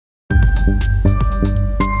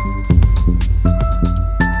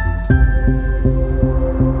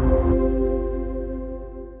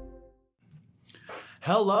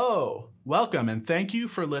Hello, welcome, and thank you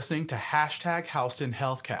for listening to Hashtag Houston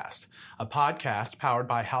Healthcast, a podcast powered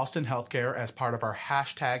by Houston Healthcare as part of our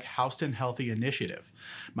Hashtag Houston Healthy initiative.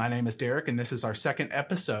 My name is Derek, and this is our second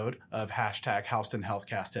episode of Hashtag Houston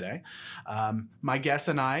Healthcast today. My guests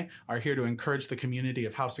and I are here to encourage the community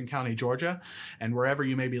of Houston County, Georgia, and wherever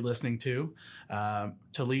you may be listening to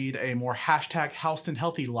lead a more Hashtag Houston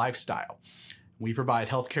Healthy lifestyle. We provide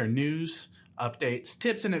healthcare news, updates,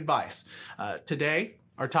 tips, and advice. Today,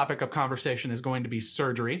 our topic of conversation is going to be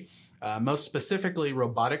surgery, most specifically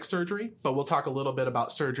robotic surgery, but we'll talk a little bit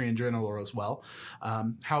about surgery in general as well,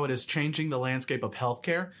 how it is changing the landscape of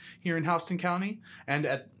healthcare here in Houston County and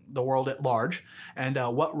at the world at large, and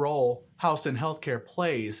what role Houston Healthcare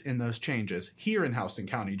plays in those changes here in Houston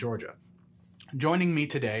County, Georgia. Joining me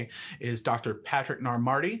today is Dr. Patrick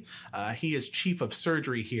Narh-Martey. He is Chief of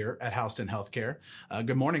Surgery here at Houston Healthcare.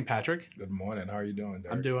 Good morning, Patrick. Good morning. How are you doing,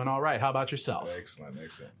 Derek? I'm doing all right. How about yourself? Excellent.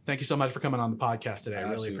 Thank you so much for coming on the podcast today. I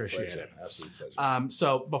really appreciate it. Absolute pleasure.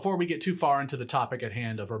 So before we get too far into the topic at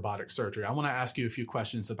hand of robotic surgery, I want to ask you a few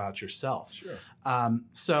questions about yourself. Sure.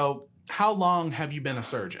 So how long have you been a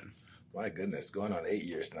surgeon? My goodness, going on 8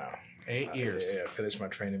 years now. 8 years. I finished my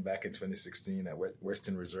training back in 2016 at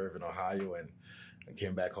Western Reserve in Ohio and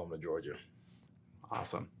came back home to Georgia.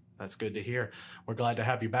 Awesome. That's good to hear. We're glad to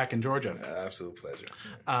have you back in Georgia. Absolute pleasure.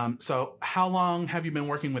 So how long have you been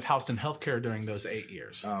working with Houston Healthcare during those 8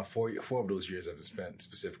 years? 4 of those years I've spent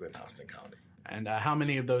specifically in Houston County. And how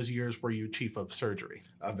many of those years were you Chief of Surgery?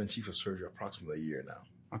 I've been Chief of Surgery approximately a year now.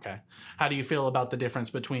 Okay. How do you feel about the difference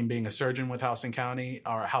between being a surgeon with Houston County,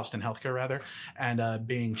 or Houston Healthcare rather, and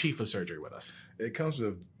being Chief of Surgery with us? It comes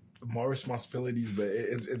with more responsibilities, but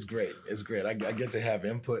it's great. It's great. I get to have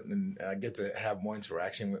input and I get to have more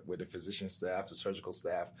interaction with the physician staff, the surgical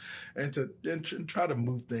staff, and try to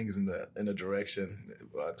move things in the direction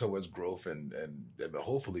towards growth and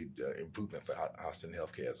hopefully improvement for Houston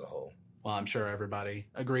Healthcare as a whole. Well, I'm sure everybody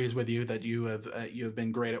agrees with you that you have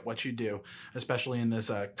been great at what you do, especially in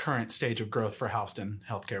this current stage of growth for Houston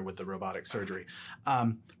Healthcare with the robotic surgery.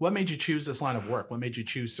 What made you choose this line of work? What made you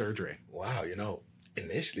choose surgery? Wow,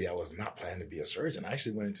 initially I was not planning to be a surgeon. I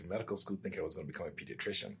actually went into medical school thinking I was going to become a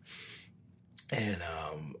pediatrician. And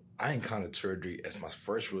I encountered surgery as my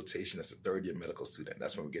first rotation as a third-year medical student.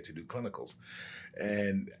 That's when we get to do clinicals.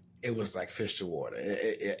 And it was like fish to water.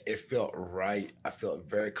 It felt right. I felt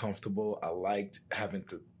very comfortable. I liked having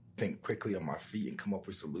to think quickly on my feet and come up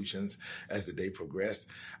with solutions as the day progressed.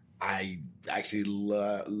 I actually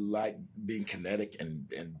like being kinetic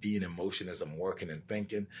and being in motion as I'm working and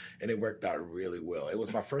thinking, and it worked out really well. It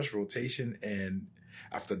was my first rotation, and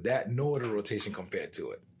after that, no other rotation compared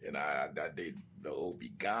to it. I did the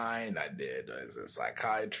OB-GYN, I did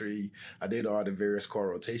psychiatry, I did all the various core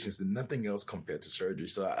rotations, and nothing else compared to surgery.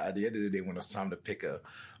 So at the end of the day, when it was time to pick a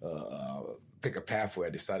pathway, I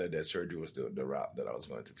decided that surgery was the route that I was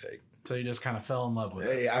going to take. So you just kind of fell in love with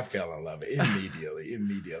it. Yeah, I fell in love with it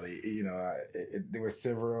immediately. There were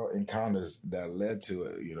several encounters that led to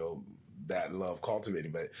it, that love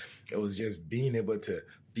cultivating, but it was just being able to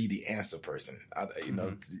be the answer person,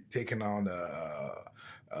 taking on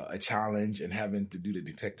a challenge and having to do the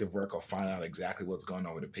detective work or find out exactly what's going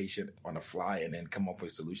on with the patient on the fly and then come up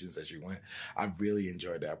with solutions as you went. I really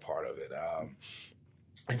enjoyed that part of it.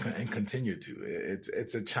 And continue to.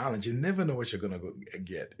 It's a challenge. You never know what you're going to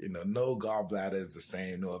get. No gallbladder is the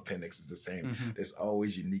same. No appendix is the same. Mm-hmm. There's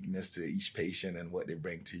always uniqueness to each patient and what they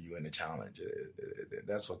bring to you in the challenge.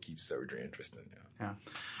 That's what keeps surgery interesting. Yeah.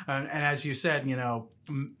 And as you said,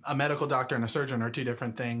 a medical doctor and a surgeon are two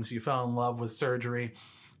different things. You fell in love with surgery,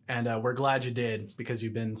 and we're glad you did because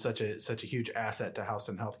you've been such a huge asset to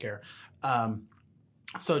Houston Healthcare.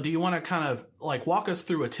 So do you want to kind of walk us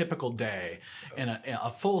through a typical day in a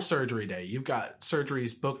full surgery day? You've got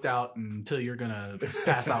surgeries booked out until you're going to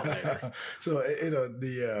pass out later. So,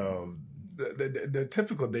 the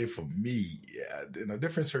typical day for me,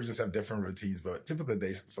 different surgeons have different routines, but typical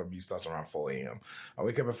day for me starts around 4 a.m. I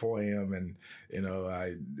wake up at 4 a.m. and,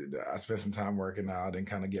 I spend some time working out and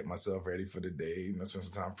kind of get myself ready for the day. Spend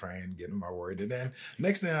some time praying, getting my word. And then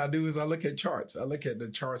next thing I do is I look at charts. I look at the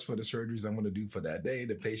charts for the surgeries I'm going to do for that day,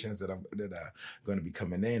 the patients that are going to be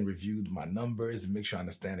coming in, reviewed my numbers and make sure I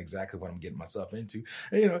understand exactly what I'm getting myself into.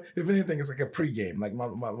 And, if anything, it's like a pregame, like my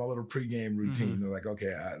little pregame routine. Mm-hmm. Like,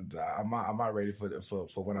 okay, am I ready for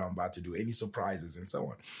what I'm about to do? Any surprises and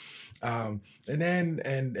so on. And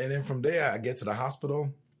then from there, I get to the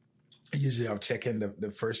hospital. Usually I'll check in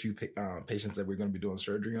the first few patients that we're going to be doing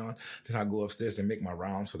surgery on. Then I'll go upstairs and make my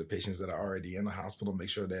rounds for the patients that are already in the hospital, make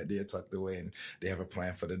sure that they're tucked away and they have a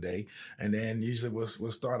plan for the day. And then usually we'll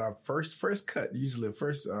start our first cut. Usually the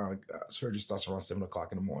first surgery starts around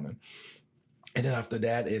 7:00 in the morning. And then after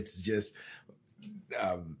that, it's just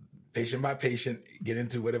patient by patient, get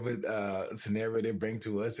into whatever scenario they bring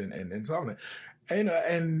to us and solve it.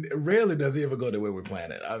 And rarely does it ever go the way we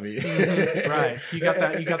plan it. I mean, right. You got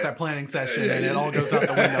that planning session, and it all goes out the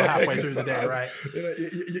window halfway through the day, right?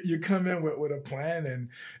 You come in with a plan, and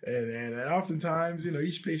oftentimes,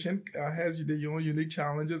 each patient has their own unique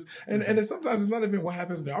challenges, and sometimes it's not even what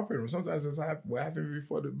happens in the operating room. Sometimes it's what happened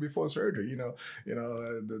before surgery.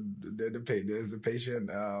 There's the patient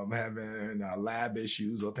having lab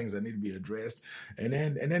issues or things that need to be addressed, and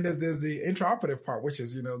then there's the intraoperative part, which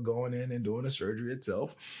is going in and doing the surgery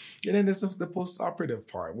itself. And then there's the post-operative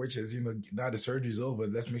part, which is, now the surgery's over.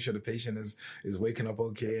 Let's make sure the patient is waking up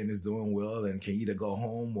okay and is doing well and can either go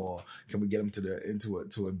home or can we get them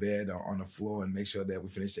to a bed or on the floor and make sure that we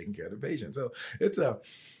finish taking care of the patient. So it's a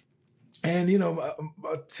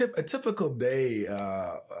typical day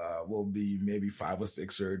will be maybe 5 or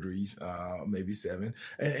 6 surgeries, maybe 7,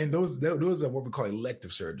 and those are what we call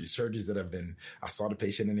elective surgeries that have been. I saw the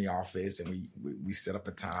patient in the office, and we set up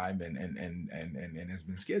a time, and it's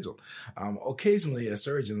been scheduled. Occasionally, as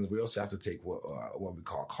surgeons, we also have to take what we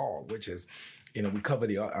call call, which is, we cover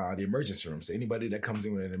the emergency room. So anybody that comes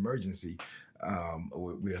in with an emergency,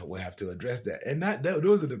 we'll have to address that, and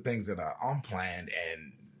those are the things that are unplanned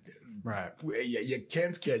and. Right. You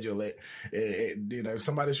can schedule it. If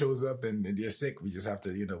somebody shows up and they're sick, we just have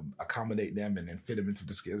to, accommodate them and then fit them into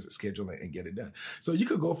the schedule and get it done. So you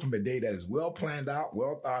could go from a day that is well planned out,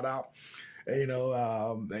 well thought out.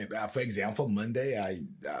 For example, Monday,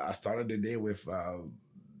 I started the day with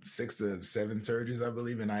 6 to 7 surgeries, I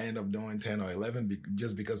believe, and I end up doing 10 or 11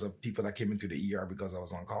 just because of people that came into the ER because I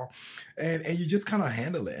was on call, and you just kind of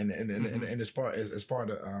handle it, and as part of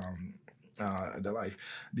the life,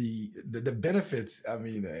 the benefits. I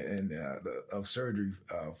mean, of surgery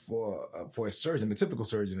for a surgeon, the typical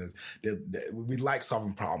surgeon is that we like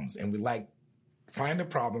solving problems, and we like find a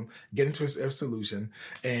problem, get into a solution,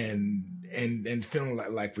 and feeling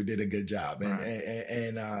like we did a good job,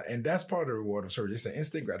 and that's part of the reward of surgery. It's an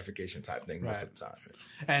instant gratification type thing most of the time.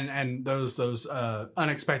 And those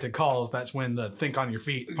unexpected calls, that's when the think on your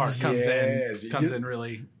feet part comes in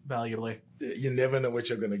really valuably. You never know what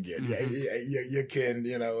you're going to get. Mm-hmm. You can,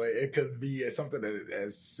 it could be something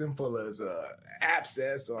as simple as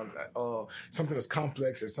abscess or something as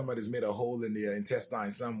complex as somebody's made a hole in the intestine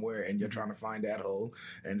somewhere, and you're trying to find that hole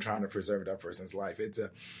and trying to preserve that person's life.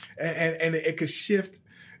 And it could shift,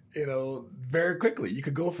 very quickly. You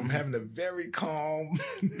could go from having a very calm,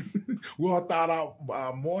 well thought out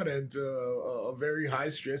morning to a very high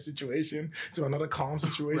stress situation to another calm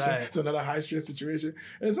situation to another high stress situation.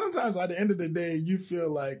 And sometimes at the end of the day, you feel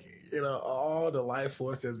like, all the life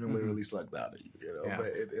force has been literally sucked out of you, but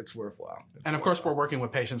it's worthwhile. Of course, we're working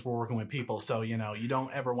with patients, we're working with people. So, you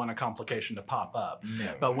don't ever want a complication to pop up.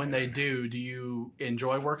 Never, but when they do you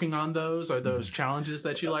enjoy working on those? Are those challenges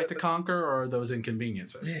that you like to conquer, or are those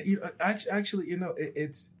inconveniences? Yeah, actually,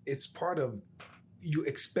 it's part of, you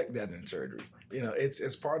expect that in surgery.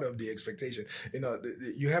 It's part of the expectation.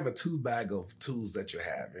 You have a tool bag of tools that you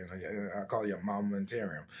have. I call it your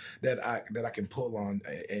armamentarium that I can pull on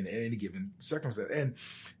in any given circumstance. And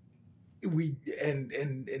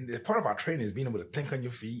part of our training is being able to think on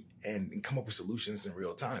your feet and come up with solutions in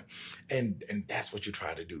real time, and that's what you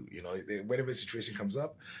try to do. Whatever situation comes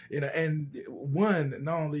up, and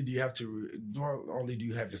not only do you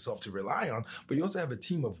have yourself to rely on, but you also have a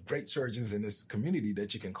team of great surgeons in this community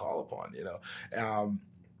that you can call upon.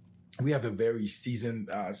 We have a very seasoned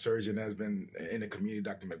surgeon that's been in the community,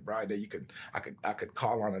 Dr. McBride, that I could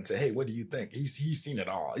call on and say, hey, what do you think? He's seen it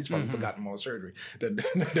all. He's probably forgotten more surgery than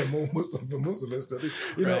most of us do.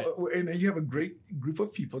 And you have a great group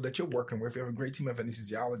of people that you're working with. You have a great team of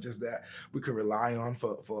anesthesiologists that we could rely on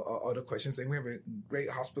for other questions. And we have a great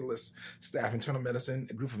hospitalist staff, internal medicine,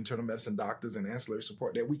 a group of internal medicine doctors and ancillary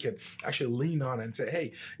support that we can actually lean on and say,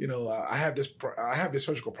 hey, I have this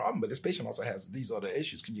surgical problem, but this patient also has these other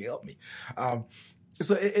issues. Can you help me?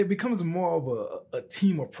 So it becomes more of a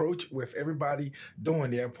team approach with everybody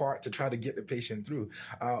doing their part to try to get the patient through.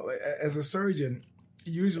 As a surgeon,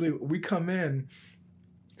 usually we come in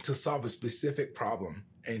to solve a specific problem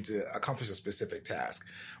and to accomplish a specific task.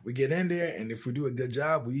 We get in there, and if we do a good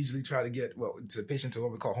job, we usually try to get to the patient to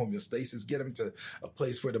what we call homeostasis, get them to a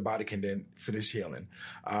place where the body can then finish healing.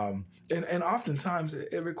 And oftentimes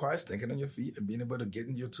it requires thinking on your feet and being able to get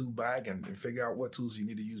in your tool bag and figure out what tools you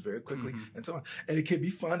need to use very quickly and so on. And it could be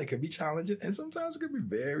fun, it could be challenging, and sometimes it could be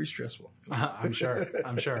very stressful. I'm sure.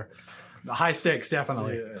 The high stakes,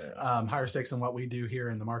 definitely. Yeah. Higher stakes than what we do here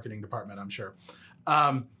in the marketing department, I'm sure.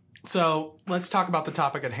 So let's talk about the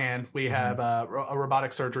topic at hand. We have a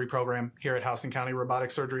robotic surgery program here at Houston County.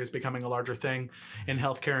 Robotic surgery is becoming a larger thing in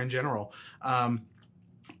healthcare in general.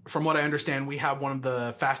 From what I understand, we have one of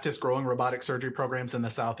the fastest growing robotic surgery programs in the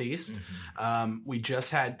Southeast. We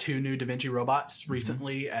just had 2 new Da Vinci robots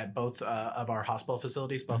recently at both of our hospital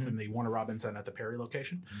facilities, both in the Warner Robins and at the Perry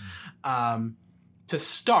location. To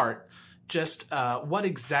start, just what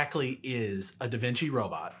exactly is a Da Vinci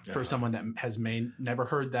robot for someone that has never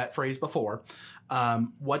heard that phrase before?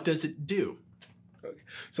 What does it do? Okay.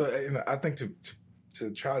 So I think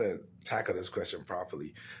to try to tackle this question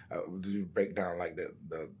properly, we break down like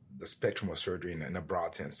the spectrum of surgery in a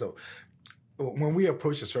broad sense. So when we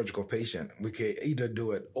approach a surgical patient, we can either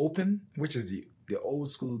do it open, which is the old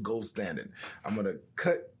school gold standard. I'm going to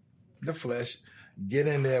cut the flesh, get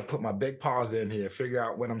in there, put my big paws in here, figure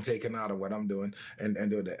out what I'm taking out or what I'm doing, and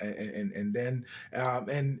do that. And then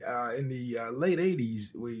in the late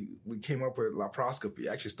 80s, we came up with laparoscopy.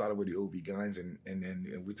 Actually started with the OB-GYNs, and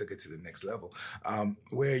then we took it to the next level,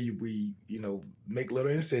 where we make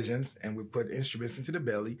little incisions and we put instruments into the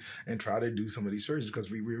belly and try to do some of these surgeries,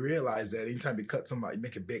 because we realize that anytime you cut somebody,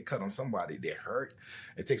 make a big cut on somebody, they hurt.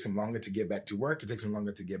 It takes them longer to get back to work. It takes them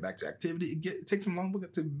longer to get back to activity. It takes them longer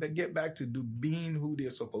to get back to being who they're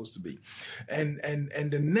supposed to be. And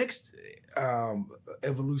the next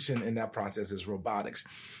evolution in that process is robotics.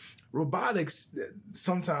 Robotics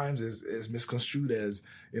sometimes is misconstrued as,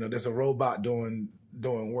 there's a robot doing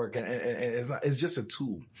work, and it's not, it's just a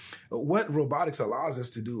tool. What robotics allows us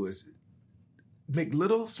to do is make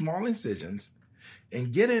little small incisions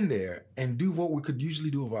and get in there and do what we could usually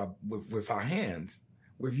do with our hands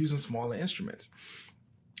with using smaller instruments.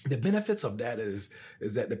 The benefits of that is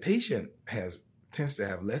that the patient tends to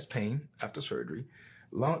have less pain after surgery,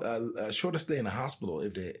 shorter stay in the hospital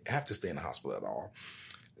if they have to stay in the hospital at all.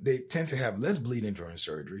 They tend to have less bleeding during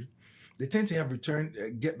surgery. They tend to have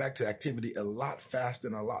get back to activity a lot faster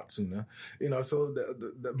and a lot sooner. So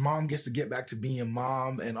the mom gets to get back to being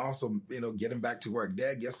mom and also, getting back to work.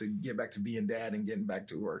 Dad gets to get back to being dad and getting back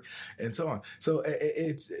to work, and so on. So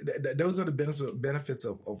those are the benefits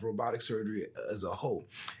of robotic surgery as a whole.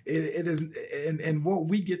 It is, and what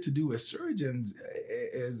we get to do as surgeons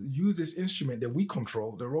is use this instrument that we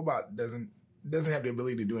control. The robot doesn't have the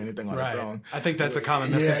ability to do anything on its own. I think that's a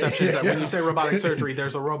common misconception. Is that when you say robotic surgery,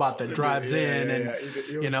 there's a robot that drives in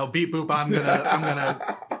and beep boop, I'm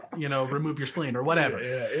gonna remove your spleen or whatever.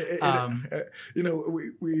 I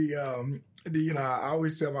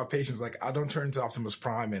always tell my patients, like, I don't turn to Optimus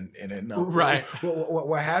Prime and no. Right.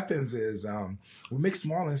 What happens is we make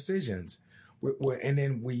small incisions. And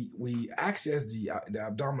then we access the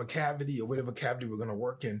abdominal cavity or whatever cavity we're going to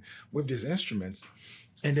work in with these instruments.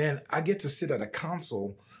 And then I get to sit at a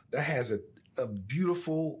console that has a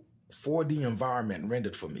beautiful 4D environment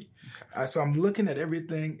rendered for me. Okay. So I'm looking at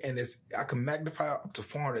everything, and I can magnify up to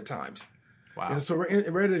 400 times. Wow. And so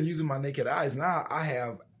rather than using my naked eyes, now I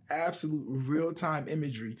have absolute real-time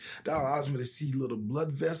imagery that allows me to see little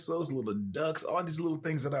blood vessels, little ducts, all these little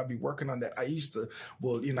things that I'll be working on that I used to,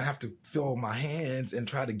 have to fill my hands and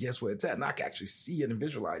try to guess where it's at. And I can actually see it and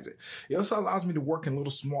visualize it. It also allows me to work in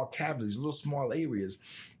little small cavities, little small areas,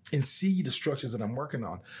 and see the structures that I'm working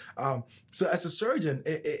on. So as a surgeon,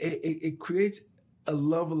 it creates a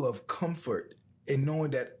level of comfort in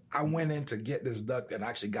knowing that I went in to get this duct and I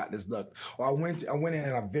actually got this duct. Or I went in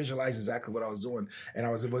and I visualized exactly what I was doing, and I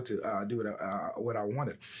was able to do what I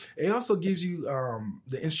wanted. It also gives you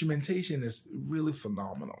the instrumentation is really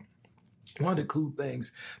phenomenal. One of the cool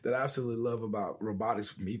things that I absolutely love about robotics,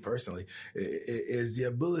 for me personally, is the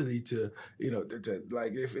ability to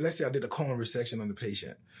like, if let's say I did a colon resection on the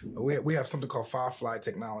patient, we have something called Firefly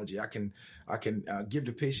technology. I can give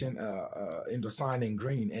the patient endosign in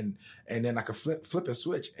green, and then I can flip a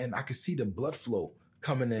switch, and I can see the blood flow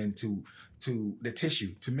coming into the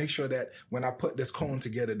tissue to make sure that when I put this colon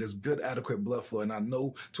together, there's good, adequate blood flow, and I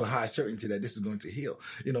know to a high certainty that this is going to heal.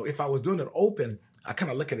 If I was doing it open, I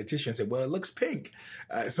kind of look at the tissue and say, well, it looks pink.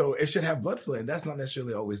 So it should have blood flow. And that's not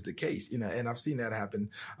necessarily always the case, and I've seen that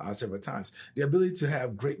happen several times. The ability to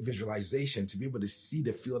have great visualization, to be able to see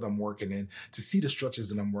the field I'm working in, to see the structures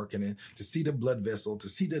that I'm working in, to see the blood vessel, to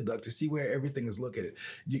see the duct, to see where everything is located.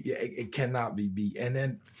 It cannot be beat. And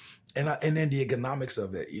then the ergonomics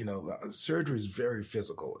of it, surgery is very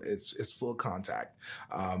physical. It's full contact.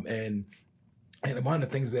 And one of the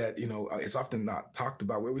things that, it's often not talked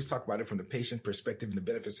about, we always talk about it from the patient perspective and the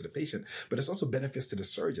benefits to the patient, but it's also benefits to the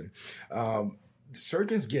surgeon.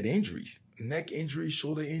 Surgeons get injuries, neck injuries,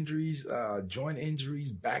 shoulder injuries, joint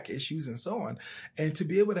injuries, back issues, and so on. And to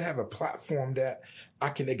be able to have a platform that I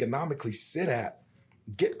can ergonomically sit at,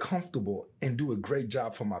 get comfortable, and do a great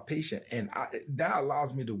job for my patient. And that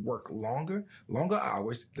allows me to work longer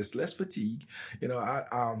hours, there's less fatigue.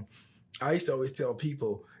 I used to always tell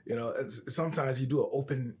people, sometimes you do an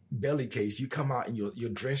open belly case, you come out and you're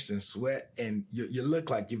drenched in sweat and you look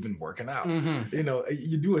like you've been working out. Mm-hmm.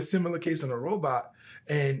 You do a similar case on a robot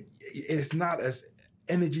and it's not as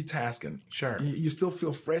energy tasking. Sure. You still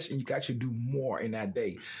feel fresh and you can actually do more in that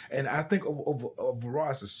day. And I think overall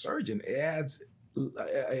as a surgeon,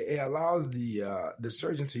 it allows the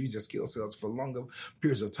surgeon to use their skill sets for longer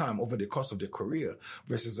periods of time over the course of their career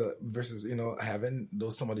versus having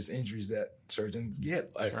some of these injuries that surgeons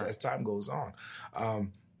get as time goes on.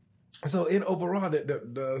 So in overall,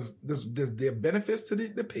 there's benefits to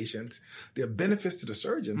the patient, there are benefits to the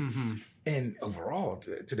surgeon, mm-hmm. and overall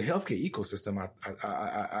to the healthcare ecosystem.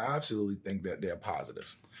 I absolutely think that they're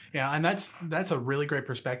positives. Yeah, and that's a really great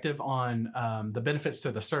perspective on the benefits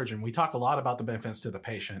to the surgeon. We talk a lot about the benefits to the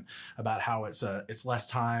patient, about how it's less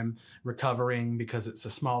time recovering because it's a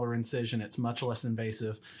smaller incision, it's much less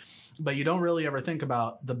invasive. But you don't really ever think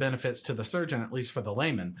about the benefits to the surgeon, at least for the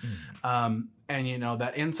layman. Mm. And,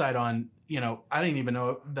 that insight on, I didn't even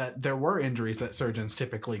know that there were injuries that surgeons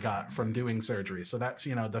typically got from doing surgery. So that's,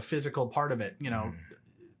 the physical part of it,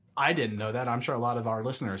 I didn't know that. I'm sure a lot of our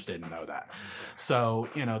listeners didn't know that. So,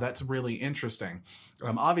 that's really interesting.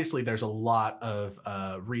 Obviously, there's a lot of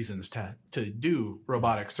reasons to do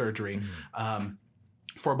robotic surgery. Mm.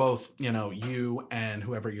 For both, you and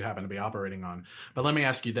whoever you happen to be operating on. But let me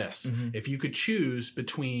ask you this. Mm-hmm. If you could choose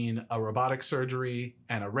between a robotic surgery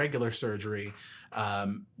and a regular surgery,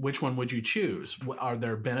 which one would you choose? Are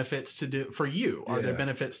there benefits to do for you? Are there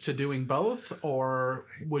benefits to doing both, or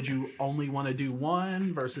would you only want to do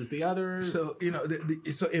one versus the other? So,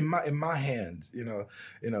 so in my hands,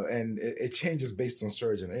 and it changes based on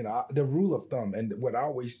surgeon. The rule of thumb, and what I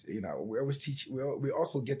always, we always teach, we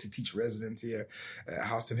also get to teach residents here at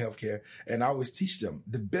Houston Healthcare, and I always teach them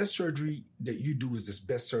the best surgery that you do is this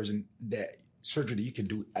best surgery that you can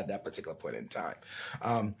do at that particular point in time.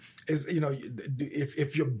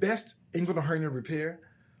 If your best inguinal hernia repair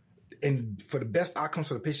and for the best outcomes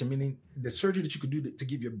for the patient, meaning the surgery that you could do to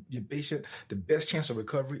give your patient the best chance of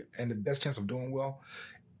recovery and the best chance of doing well,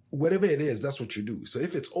 whatever it is, that's what you do. So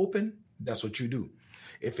if it's open, that's what you do.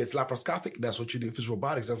 If it's laparoscopic, that's what you do. If it's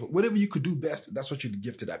robotics, whatever you could do best, that's what you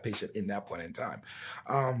give to that patient in that point in time.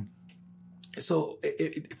 So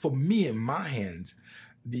for me, in my hands,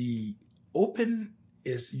 the open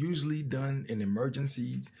is usually done in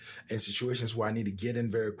emergencies and situations where I need to get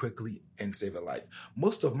in very quickly and save a life.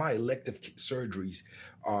 Most of my elective surgeries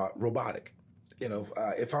are robotic.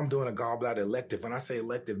 If I'm doing a gallbladder elective, when I say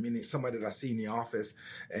elective, meaning somebody that I see in the office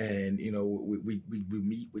and, we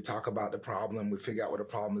meet, we talk about the problem, we figure out what the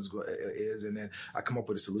problem is, and then I come up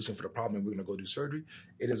with a solution for the problem and we're going to go do surgery,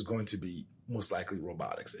 it is going to be most likely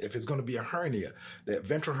robotics. If it's going to be a hernia, that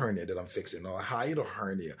ventral hernia that I'm fixing, or a hiatal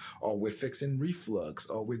hernia, or we're fixing reflux,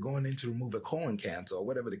 or we're going in to remove a colon cancer, or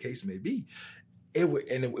whatever the case may be, we're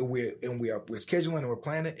scheduling and we're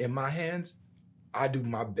planning. In my hands, I do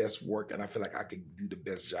my best work and I feel like I could do the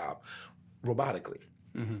best job robotically.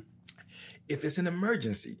 Mm-hmm. If it's an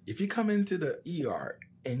emergency, if you come into the ER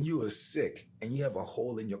and you are sick and you have a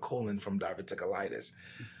hole in your colon from diverticulitis,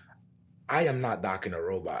 I am not docking a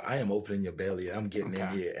robot. I am opening your belly. I'm getting in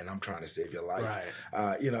here and I'm trying to save your life.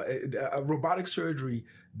 Right. A robotic surgery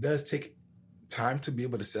does take time to be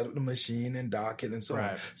able to set up the machine and dock it and so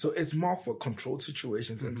on. So it's more for controlled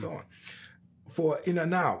situations and so on.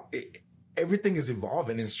 Everything is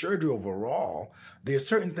evolving in surgery overall. There are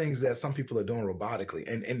certain things that some people are doing robotically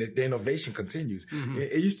and the innovation continues. Mm-hmm.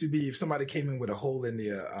 It used to be if somebody came in with a hole in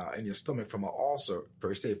your stomach from an ulcer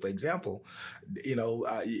per se, for example,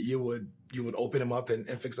 you would open them up and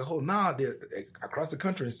fix a hole. Now, across the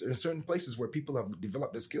country, in certain places where people have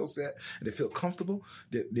developed a skill set and they feel comfortable,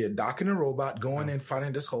 they're docking a robot, going in,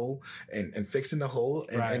 finding this hole and fixing the hole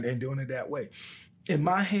and doing it that way. in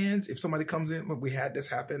my hands, if somebody comes in, we had this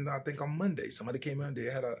happen, I think on Monday. Somebody came in, they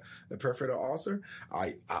had a perforated ulcer.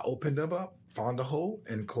 I opened them up, found a hole,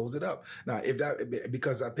 and closed it up. Now,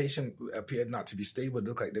 because that patient appeared not to be stable, it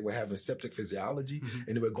looked like they were having septic physiology,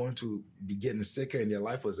 and they were going to be getting sicker, and their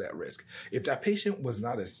life was at risk. If that patient was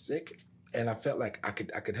not as sick, and I felt like I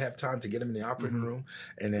could have time to get them in the operating room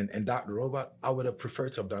and dock the robot, I would have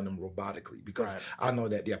preferred to have done them robotically, because I know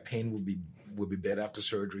that their pain would be better after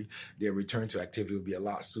surgery. Their return to activity would be a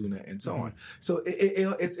lot sooner, and so on. So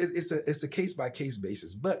it's a case by case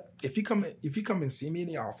basis. But if you come and see me in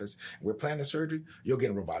the office, and we're planning surgery, you're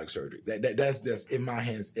getting robotic surgery. That's just in my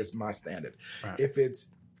hands. It's my standard. Right.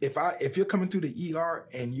 If you're coming through the ER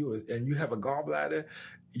and you have a gallbladder,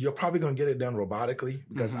 you're probably going to get it done robotically,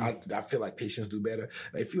 because I feel like patients do better.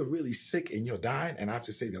 If you're really sick and you're dying and I have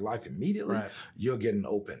to save your life immediately, you're getting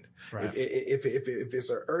opened. Right. If it's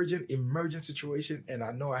an urgent, emergent situation and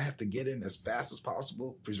I know I have to get in as fast as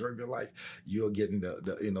possible, preserve your life, you're getting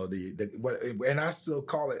and I still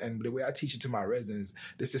call it, and the way I teach it to my residents,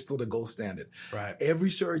 this is still the gold standard. Right.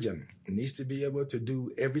 Every surgeon needs to be able to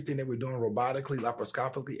do everything that we're doing robotically,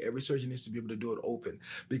 laparoscopically. Every surgeon needs to be able to do it open,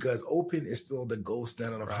 because open is still the gold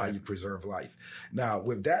standard of how you preserve life. Now,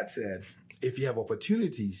 with that said, if you have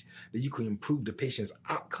opportunities that you can improve the patient's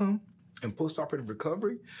outcome and postoperative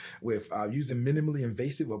recovery with using minimally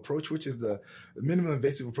invasive approach, which is the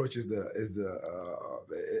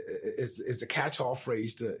catch-all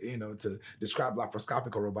phrase to describe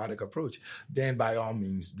laparoscopic or robotic approach, then by all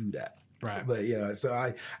means do that. Right. But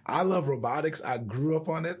so I love robotics. I grew up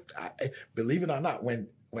on it. Believe it or not, when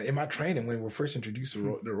in my training, when we were first introduced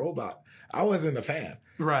to the robot, I wasn't a fan.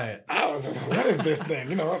 Right. I was, what is this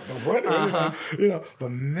thing? But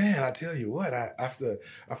man, I tell you what, after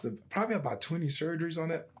probably about 20 surgeries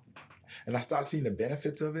on it, and I started seeing the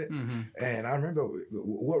benefits of it. And I remember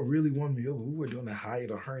what really won me over, we were doing a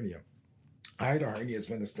hiatal hernia. Hiatal hernia is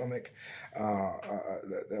when the stomach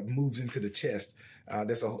that moves into the chest.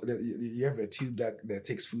 You have a tube that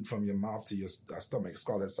takes food from your mouth to your stomach. It's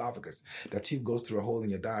called the esophagus. That tube goes through a hole in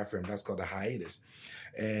your diaphragm. That's called a hiatus.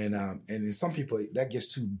 And in some people, that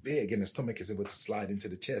gets too big and the stomach is able to slide into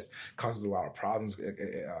the chest. Causes a lot of problems,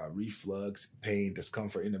 reflux, pain,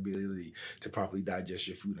 discomfort, inability to properly digest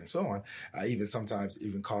your food, and so on. Sometimes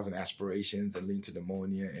causing aspirations and leading to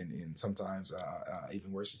pneumonia and sometimes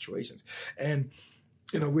even worse situations. And,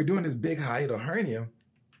 we're doing this big hiatal hernia.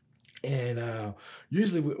 And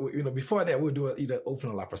usually, before that, we'll do either open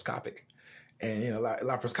or laparoscopic. And,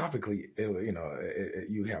 laparoscopically,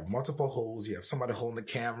 you have multiple holes, you have somebody holding the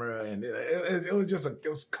camera, and it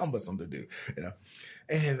was cumbersome to do,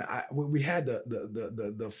 And we had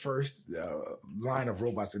the first line of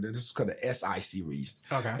robots, and this is called the SI series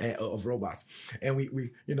of robots. And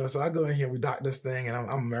we so I go in here, we dock this thing, and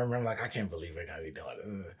I'm remembering, like, I can't believe we're going to be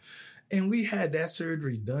doing it. And we had that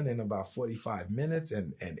surgery done in about 45 minutes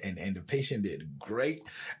and the patient did great.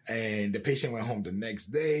 And the patient went home the next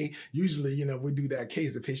day. Usually, we do that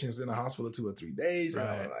case, the patient's in the hospital 2 or 3 days.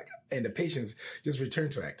 Right. And the patients just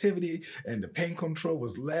returned to activity and the pain control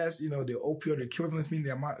was less. The opioid equivalence, meaning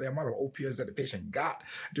the amount of opioids that the patient got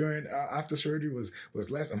during after surgery was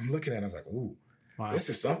less. I'm looking at it, I was like, ooh. Wow. This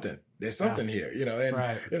is something. There's something here,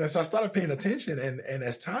 so I started paying attention. And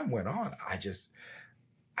as time went on,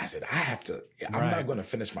 I said, I have to, I'm not going to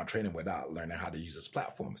finish my training without learning how to use this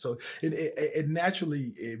platform. So it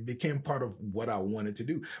naturally, it became part of what I wanted to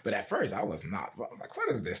do. But at first I was not. I was like, what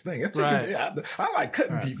is this thing? It's taking, I like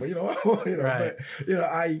cutting people, but,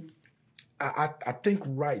 I think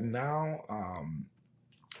right now,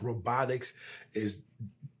 robotics is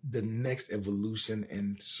the next evolution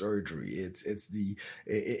in surgery.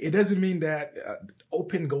 It doesn't mean that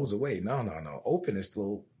open goes away. No. Open is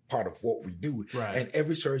still part of what we do. Right. And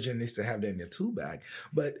every surgeon needs to have that in their tool bag.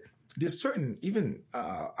 But there's certain,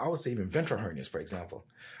 I would say even ventral hernias, for example.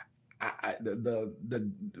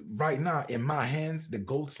 Right now in my hands, the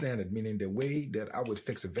gold standard, meaning the way that I would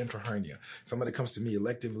fix a ventral hernia. Somebody comes to me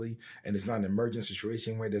electively and it's not an emergent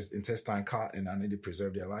situation where there's intestine caught and I need to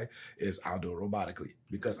preserve their life, is I'll do it robotically,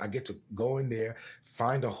 because I get to go in there,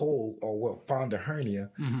 find a hole find a hernia,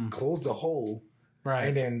 close the hole, right,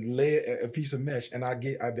 and then lay a piece of mesh, and I'm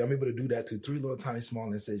able to do that to 3 little tiny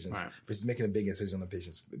small incisions versus making a big incision on the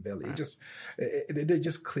patient's belly. Right. They're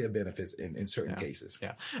just clear benefits in certain cases.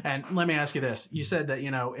 Yeah. And let me ask you this. You said that,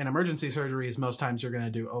 in emergency surgeries, most times you're going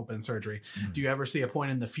to do open surgery. Mm-hmm. Do you ever see a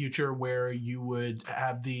point in the future where you would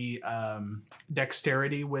have the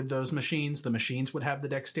dexterity with those machines? The machines would have the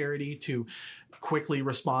dexterity to quickly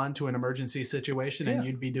respond to an emergency situation and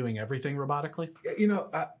you'd be doing everything robotically?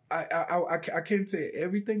 I can't say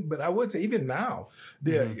everything, but I would say even now,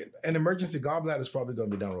 an emergency gallbladder is probably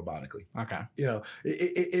going to be done robotically. Okay. You know,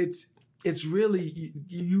 it's really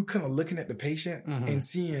you kind of looking at the patient and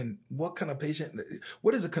seeing what kind of patient,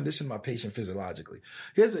 what is the condition of my patient physiologically.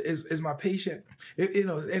 Is my patient, you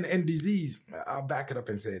know, and disease. I'll back it up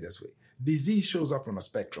and say it this way. Disease shows up on a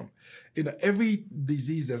spectrum. You know, every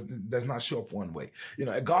disease does not show up one way. You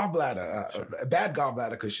know, a gallbladder, a bad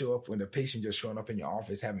gallbladder could show up when the patient just showing up in your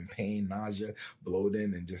office having pain, nausea,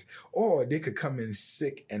 bloating, and or they could come in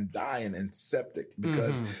sick and dying and septic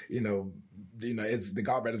because, you know, it's the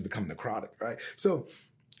gallbladder's become necrotic, right? So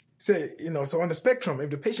on the spectrum,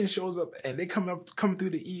 if the patient shows up and they come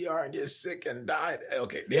through the ER and they're sick and died,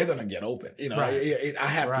 okay, they're going to get open. You know, right.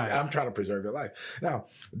 I'm trying to preserve your life. Now,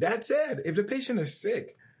 that said, if the patient is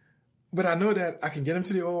sick, but I know that I can get him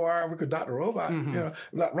to the OR. We could dock the robot. You know,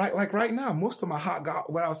 like right now, most of my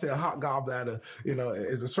what I would say a hot gallbladder, you know,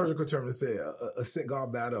 is a surgical term to say a sick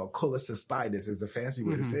gallbladder or cholecystitis is the fancy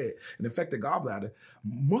way to say it. An infected gallbladder.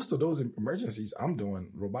 Most of those emergencies I'm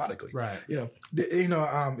doing robotically. Right. You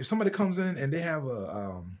know, if somebody comes in and they have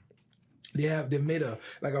they've made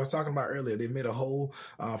like I was talking about earlier, they made a hole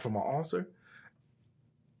from an ulcer.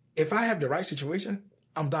 If I have the right situation,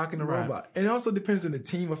 I'm docking the robot. And it also depends on the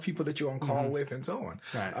team of people that you're on call with and so on.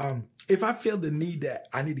 Right. If I feel the need that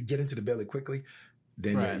I need to get into the belly quickly,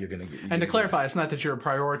 then you're going to get... And to clarify, it's not that you're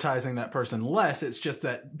prioritizing that person less. It's just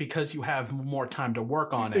that because you have more time to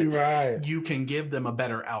work on it, you can give them a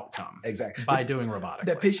better outcome. Exactly. By doing robotic.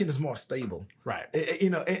 That patient is more stable. Right. You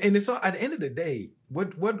know, and it's all, at the end of the day,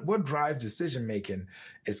 what drives decision-making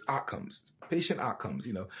is outcomes, patient outcomes.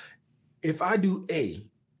 You know, if I do A,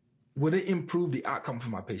 would it improve the outcome for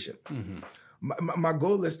my patient? My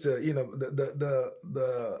goal is to, you know,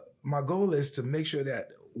 my goal is to make sure that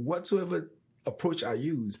whatsoever approach I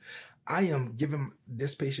use, I am giving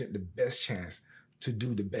this patient the best chance to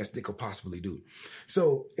do the best they could possibly do.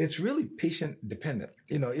 So it's really patient dependent.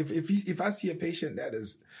 You know, if I see a patient that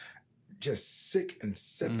is just sick and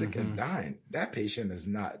septic and dying, that patient is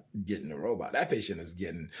not getting a robot. That patient is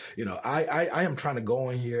getting, you know, I am trying to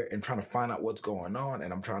go in here and trying to find out what's going on,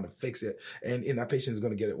 and I'm trying to fix it. And that patient is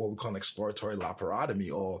going to get what we call an exploratory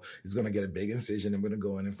laparotomy, or is going to get a big incision. I'm going to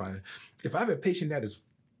go in and find it. If I have a patient that is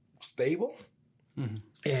stable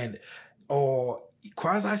or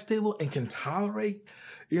quasi-stable and can tolerate,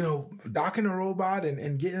 you know, docking a robot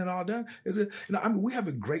and getting it all done. We have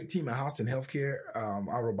a great team at Houston Healthcare.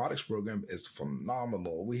 Our robotics program is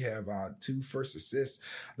phenomenal. We have 2 first assists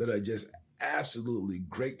that are just absolutely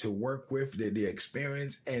great to work with. Their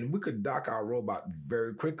experience, and we could dock our robot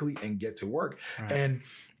very quickly and get to work. Right.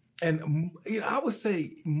 And you know, I would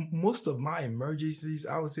say most of my emergencies,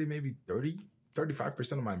 I would say maybe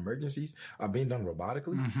 35% of my emergencies are being done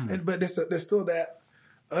robotically. But there's still that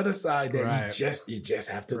other side that you just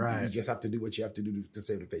have to do what you have to do to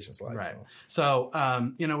save the patient's life. Right. So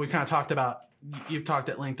you know, we kind of talked about, you've talked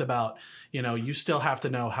at length about, you know, you still have to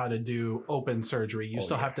know how to do open surgery. You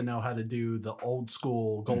still have to know how to do the old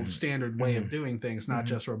school gold standard way of doing things, not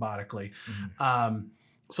just robotically.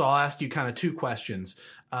 So I'll ask you kind of 2 questions.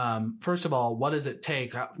 First of all, what does it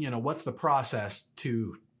take? You know, what's the process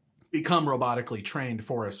to become robotically trained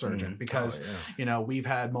for a surgeon? Because, you know, we've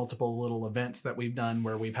had multiple little events that we've done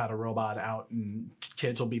where we've had a robot out and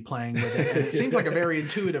kids will be playing with it. And it seems like a very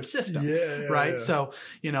intuitive system, right? So,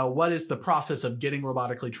 you know, what is the process of getting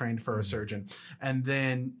robotically trained for a surgeon? And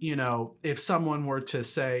then, you know, if someone were to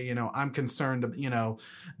say, you know, I'm concerned, you know,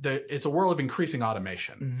 it's a world of increasing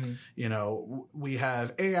automation. You know, we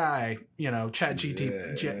have AI, you know, Chat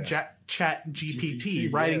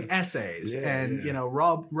GPT writing essays and, you know,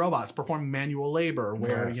 robots performing manual labor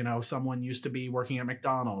where, you know, someone used to be working at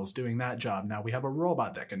McDonald's doing that job. Now we have a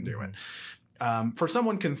robot that can do it. For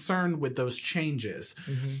someone concerned with those changes,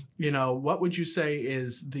 you know, what would you say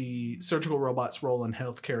is the surgical robot's role in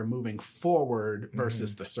healthcare moving forward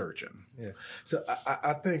versus the surgeon? So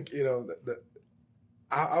I think, you know,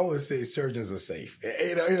 I would say surgeons are safe.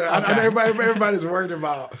 You know, I know everybody's worried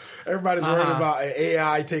about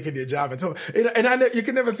AI taking their job, and so, you know, and I know you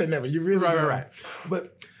can never say never. You really right.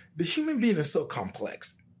 But the human being is so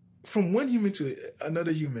complex. From one human to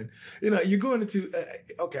another human, you know, you're going into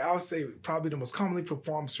I would say probably the most commonly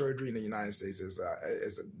performed surgery in the United States is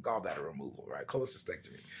a gallbladder removal, right?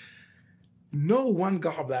 Cholecystectomy. No one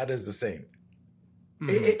gallbladder is the same.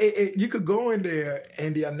 You could go in there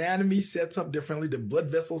and the anatomy sets up differently. The blood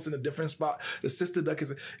vessels in a different spot. The cyst duct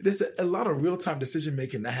there's a lot of real time decision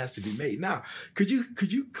making that has to be made. Now, could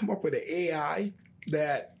you come up with an AI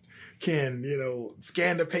that can,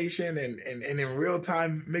 scan the patient and in real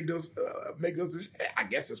time make those, I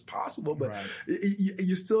guess it's possible, but Right.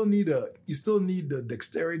 you still need the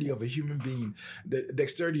dexterity of a human being, the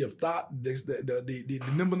dexterity of thought, the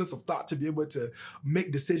nimbleness of thought to be able to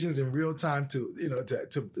make decisions in real time to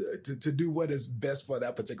do what is best for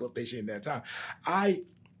that particular patient at that time.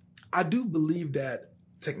 I do believe that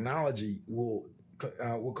technology will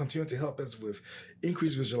continue to help us with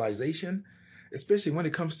increased visualization, especially when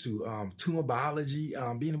it comes to tumor biology,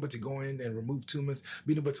 being able to go in and remove tumors,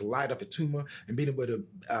 being able to light up a tumor, and being able to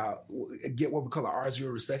get what we call an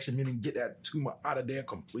R0 resection, meaning get that tumor out of there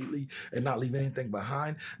completely and not leave anything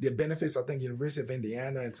behind. The benefits, I think, University of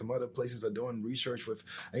Indiana and some other places are doing research with,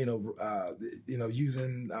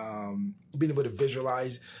 using being able to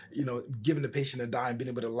visualize, giving the patient a dye and being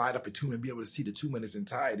able to light up a tumor and be able to see the tumor in its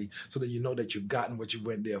entirety, so that you know that you've gotten what you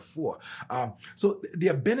went there for. So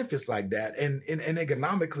there are benefits like that, and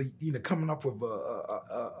economically, coming up with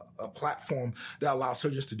a platform that allows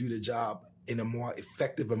surgeons to do their job in a more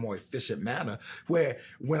effective and more efficient manner, where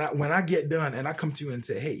when I get done and I come to you and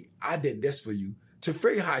say, hey, I did this for you, to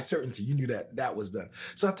very high certainty, you knew that was done.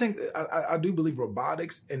 So I think I do believe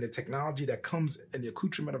robotics and the technology that comes and the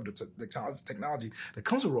accoutrement of the technology that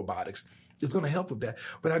comes with robotics is going to help with that.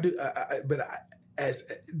 But as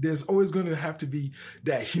there's always going to have to be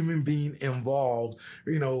that human being involved,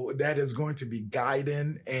 that is going to be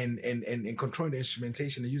guiding and controlling the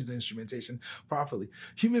instrumentation and using the instrumentation properly.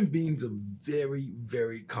 Human beings are very,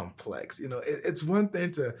 very complex. It's one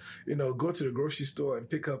thing to, go to the grocery store and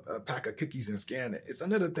pick up a pack of cookies and scan it. It's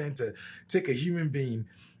another thing to take a human being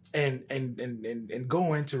and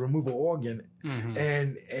go in to remove an organ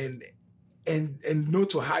and know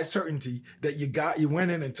to a high certainty that you went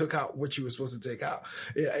in and took out what you were supposed to take out.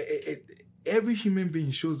 Every human being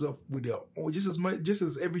shows up with their own, just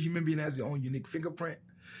as every human being has their own unique fingerprint.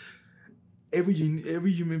 Every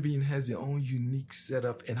human being has their own unique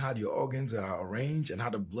setup in how the organs are arranged and how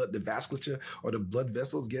the vasculature or the blood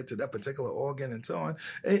vessels get to that particular organ and so on.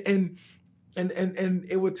 And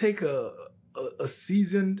it would take a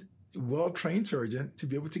seasoned, well-trained surgeon to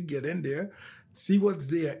be able to get in there, see what's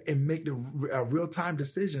there, and make the real-time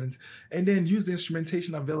decisions, and then use the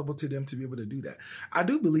instrumentation available to them to be able to do that. I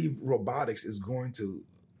do believe robotics is going to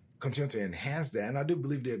continue to enhance that, and I do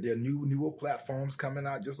believe that there are newer platforms coming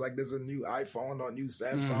out, just like there's a new iPhone or a new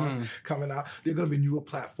Samsung coming out. There are going to be newer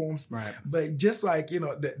platforms. Right. But just like,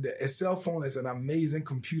 a cell phone is an amazing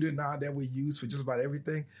computer now that we use for just about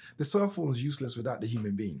everything, the cell phone is useless without the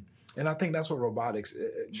human being. And I think that's what robotics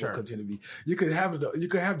will continue to be. You could have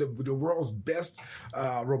the world's best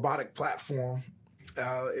robotic platform,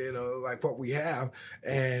 like what we have,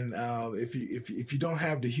 and if you don't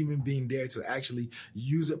have the human being there to actually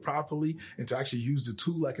use it properly and to actually use the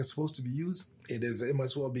tool like it's supposed to be used, it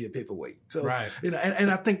must well be a paperweight. So, and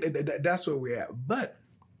I think that's where we're at. But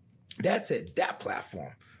that's it. That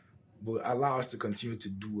platform will allow us to continue to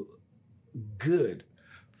do good,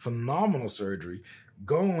 phenomenal surgery.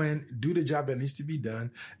 Go in, do the job that needs to be done,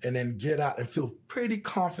 and then get out and feel pretty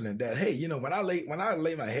confident that, hey, when I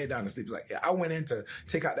lay my head down to sleep, like I went in to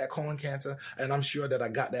take out that colon cancer, and I'm sure that I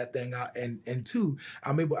got that thing out. And two,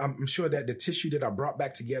 I'm sure that the tissue that I brought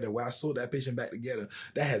back together, where I sewed that patient back together,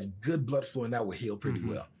 that has good blood flow and that will heal pretty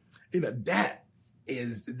well. That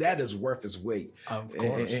is worth its weight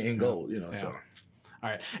in gold. So. All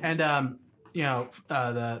right, and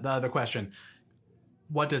the other question.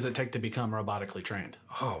 What does it take to become robotically trained?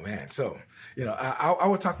 Oh man. So, I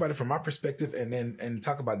will talk about it from my perspective and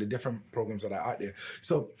talk about the different programs that are out there.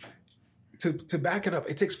 So to back it up,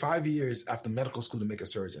 it takes 5 years after medical school to make a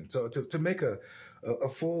surgeon. So to make a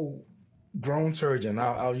full grown surgeon,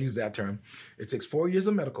 I'll use that term. It takes 4 years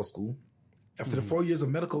of medical school. After the 4 years of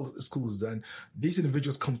medical school is done, these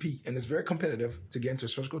individuals compete, and it's very competitive to get into a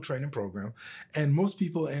surgical training program. And most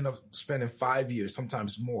people end up spending 5 years,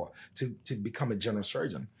 sometimes more, to become a general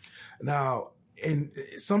surgeon. Now, and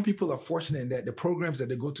some people are fortunate in that the programs that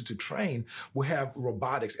they go to train will have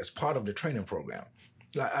robotics as part of the training program.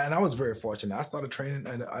 And I was very fortunate. I started training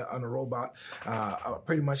on a robot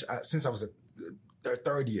pretty much since I was a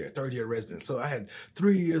third year resident. So I had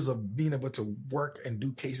 3 years of being able to work and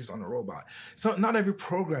do cases on a robot. So not every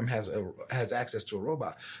program has access to a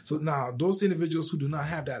robot. So now those individuals who do not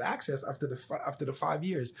have that access after the 5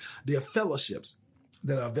 years, there are fellowships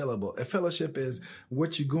that are available. A fellowship is where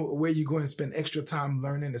you go and spend extra time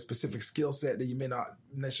learning a specific skill set that you may not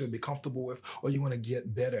necessarily be comfortable with or you want to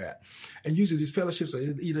get better at. And usually these fellowships are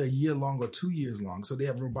either a year long or 2 years long. So they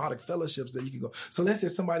have robotic fellowships that you can go. So let's say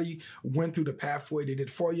somebody went through the pathway, they did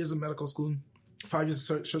 4 years of medical school,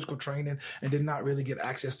 surgical training and did not really get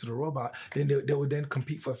access to the robot, then they would then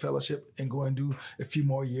compete for a fellowship and go and do a few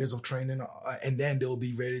more years of training, and then they'll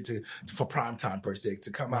be ready for prime time per se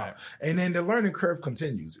to come out. And then the learning curve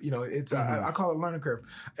continues. It's I call it learning curve.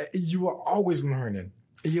 You are always learning.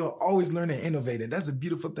 You're always learning and innovating. That's the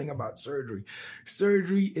beautiful thing about surgery.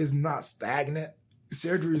 Surgery is not stagnant.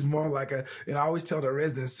 Surgery is more like and I always tell the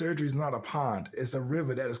residents, surgery is not a pond. It's a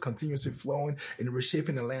river that is continuously flowing and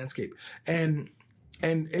reshaping the landscape. And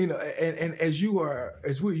as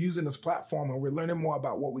we're using this platform and we're learning more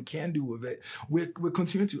about what we can do with it, we're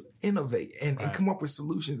continuing to innovate and come up with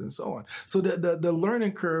solutions and so on. So the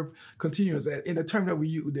learning curve continues. In the term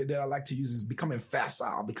that I like to use is becoming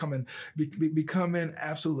facile, becoming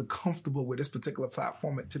absolutely comfortable with this particular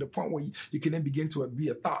platform to the point where you can then begin to be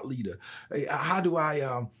a thought leader. How do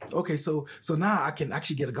I? So now I can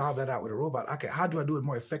actually get a gallbladder out with a robot. Okay, how do I do it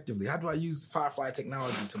more effectively? How do I use Firefly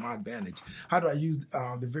technology to my advantage? How do I use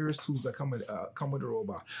the various tools that come with the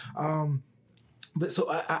robot? But so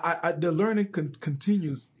the learning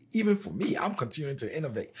continues. Even for me, I'm continuing to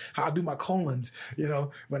innovate. How I do my colons,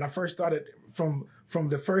 when I first started from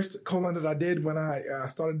the first colon that I did when I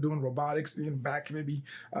started doing robotics back maybe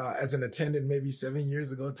as an attendant maybe 7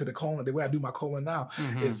 years ago to the colon, the way I do my colon now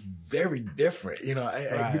is very different,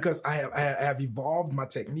 because I have evolved my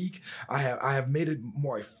technique. I have made it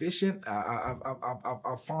more efficient.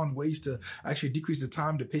 I've found ways to actually decrease the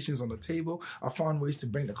time the patient's on the table. I found ways to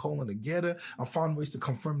bring the colon together. I found ways to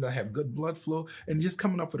confirm that I have good blood flow and just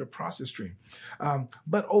coming up with a process stream.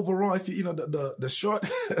 But overall, if the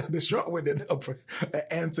short-winded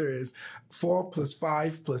answer is 4 +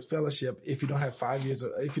 5 + fellowship if you don't have 5 years,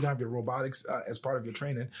 or if you don't have your robotics as part of your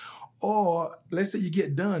training. Or let's say you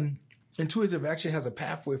get done, Intuitive actually has a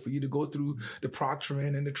pathway for you to go through the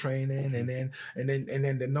proctoring and the training, and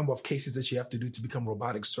then the number of cases that you have to do to become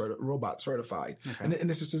robot certified. Okay. And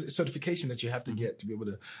this is a certification that you have to get to be able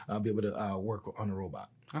to work on a robot.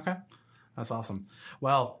 Okay. That's awesome.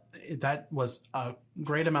 Well, that was a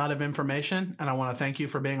great amount of information, and I want to thank you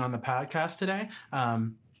for being on the podcast today.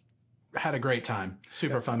 Had a great time.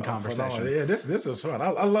 Super fun conversation. Yeah, this was fun.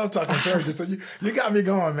 I love talking surgery. So you got me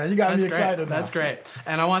going, man. You got me excited. That's great.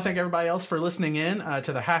 And I want to thank everybody else for listening in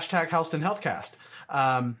to the #Houston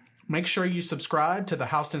Healthcast. Make sure you subscribe to the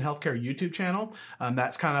Houston Healthcare YouTube channel.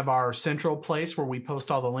 That's kind of our central place where we post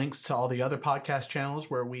all the links to all the other podcast channels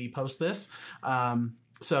where we post this.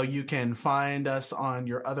 So you can find us on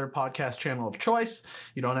your other podcast channel of choice.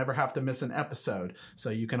 You don't ever have to miss an episode.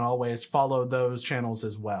 So you can always follow those channels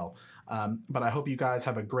as well. But I hope you guys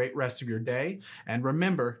have a great rest of your day. And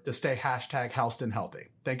remember to stay #HoustonHealthy.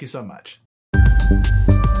 Thank you so much.